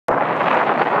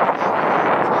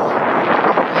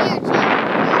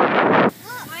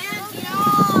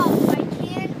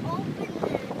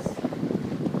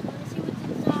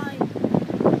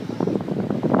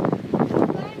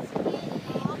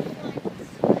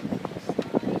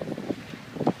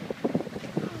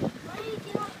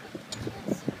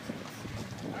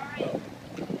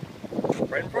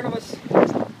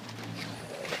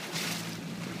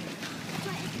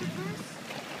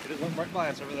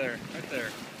there. Right there.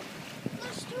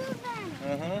 There's two of them.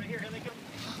 Uh-huh. Right here they come.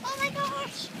 Oh my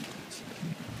gosh.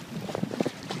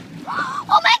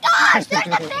 Oh my gosh, there's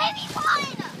the baby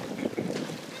one.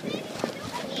 The baby one's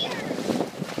over here.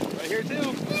 Right here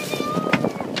too. There they are.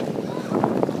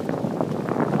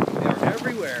 They are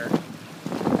everywhere.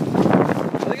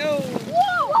 There they go.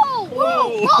 Whoa, whoa,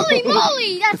 whoa. Holy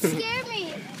moly, that scared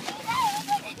me.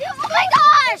 Oh my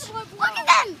gosh, look at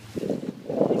them.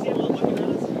 You see everyone looking at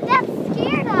us? That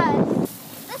scared us.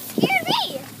 That scared me.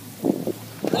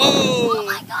 Whoa. Oh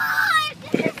my gosh,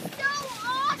 this is so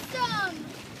awesome.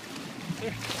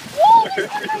 Whoa, there's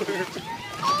one right here.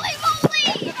 Holy moly.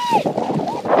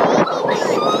 Oh my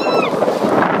gosh.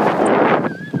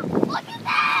 Look at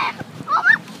them.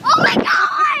 Oh my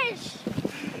gosh.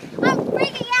 I'm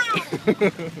freaking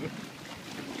out.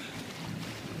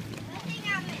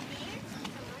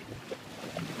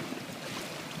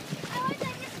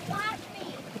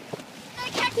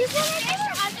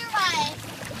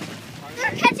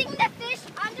 They're catching the fish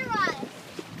under us.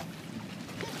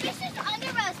 The fish is under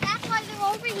us. That's why they're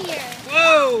over here.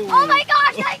 Whoa! Oh my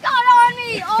gosh, they got on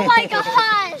me. Oh my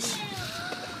gosh.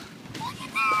 Look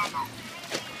at them.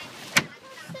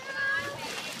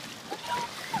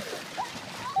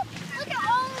 Look at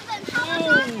all of them. How much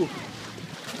are there?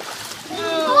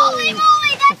 Holy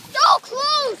moly, that's so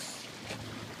close.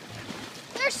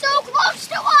 They're so close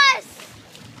to us.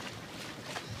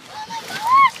 Oh my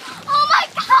gosh! Oh my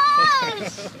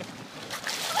gosh!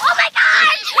 Oh my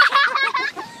gosh!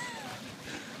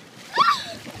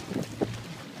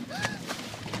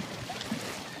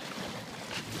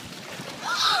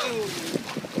 Oh,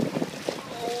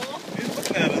 he's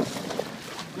looking at us.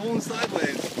 Going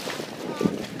sideways.